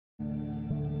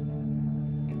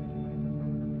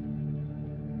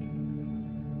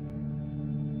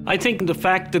I think the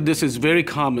fact that this is very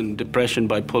common, depression,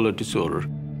 bipolar disorder,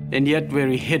 and yet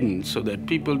very hidden so that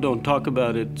people don't talk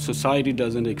about it, society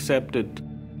doesn't accept it.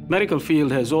 Medical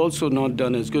field has also not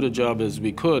done as good a job as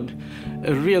we could.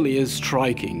 It really is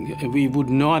striking. We would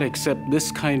not accept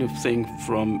this kind of thing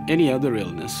from any other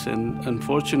illness, and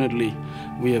unfortunately,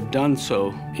 we have done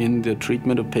so in the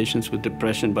treatment of patients with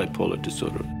depression, bipolar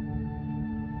disorder.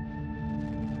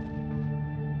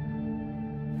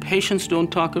 Patients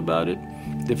don't talk about it.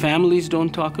 The families don't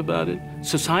talk about it.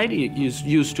 Society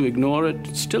used to ignore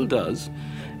it, still does.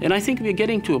 And I think we're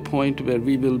getting to a point where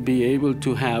we will be able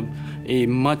to have a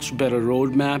much better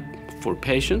roadmap for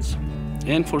patients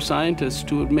and for scientists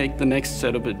to make the next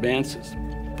set of advances.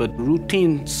 But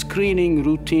routine screening,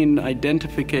 routine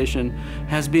identification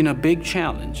has been a big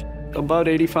challenge. About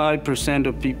 85%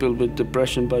 of people with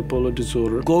depression, bipolar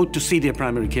disorder go to see their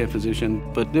primary care physician,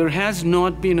 but there has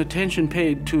not been attention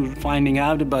paid to finding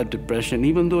out about depression,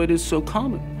 even though it is so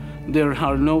common. There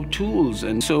are no tools,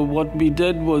 and so what we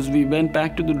did was we went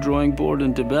back to the drawing board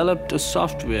and developed a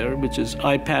software which is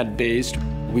iPad-based.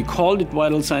 We called it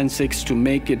Vital Sign 6 to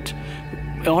make it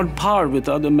on par with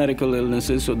other medical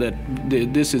illnesses so that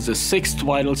this is a sixth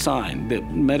vital sign. The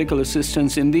medical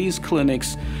assistants in these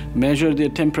clinics measure their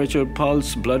temperature,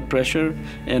 pulse, blood pressure,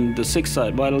 and the sixth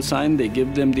vital sign, they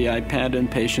give them the iPad and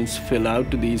patients fill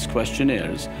out these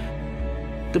questionnaires.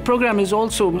 The program is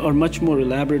also much more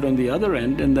elaborate on the other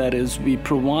end, and that is we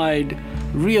provide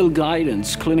real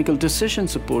guidance, clinical decision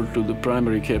support to the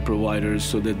primary care providers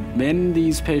so that when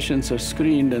these patients are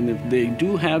screened and if they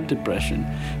do have depression,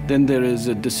 then there is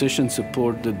a decision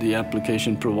support that the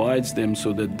application provides them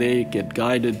so that they get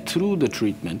guided through the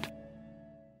treatment.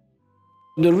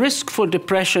 The risk for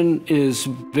depression is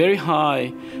very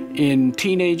high in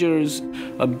teenagers.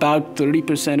 About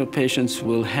 30% of patients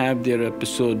will have their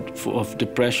episode of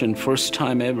depression first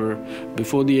time ever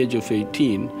before the age of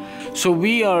 18. So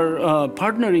we are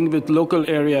partnering with local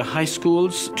area high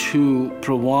schools to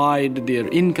provide their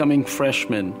incoming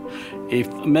freshmen a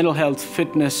mental health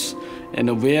fitness and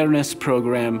awareness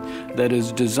program that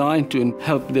is designed to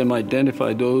help them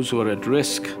identify those who are at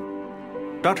risk.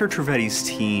 Dr. Trivedi's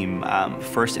team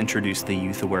first introduced the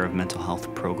Youth Aware of Mental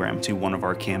Health program to one of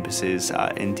our campuses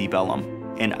in Deep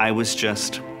Ellum, and I was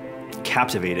just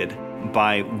captivated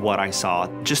by what I saw.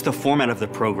 Just the format of the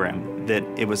program, that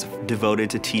it was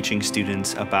devoted to teaching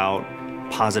students about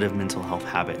positive mental health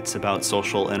habits, about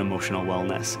social and emotional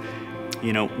wellness.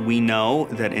 You know, we know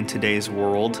that in today's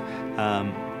world,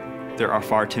 there are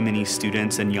far too many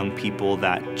students and young people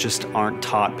that just aren't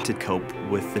taught to cope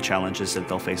with the challenges that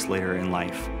they'll face later in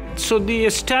life. So the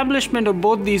establishment of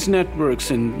both these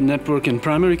networks, and network in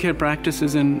primary care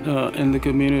practices in the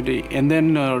community, and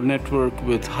then our network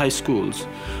with high schools,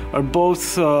 are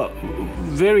both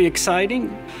very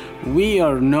exciting. We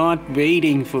are not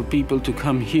waiting for people to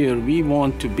come here. We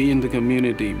want to be in the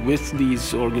community with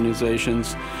these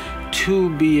organizations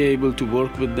to be able to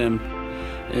work with them.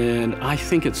 And I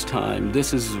think it's time.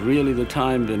 This is really the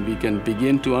time when we can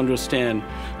begin to understand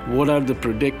what are the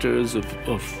predictors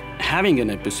of having an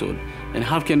episode and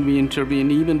how can we intervene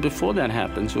even before that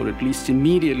happens, or at least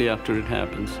immediately after it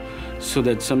happens, so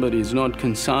that somebody is not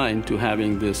consigned to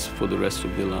having this for the rest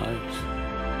of their lives.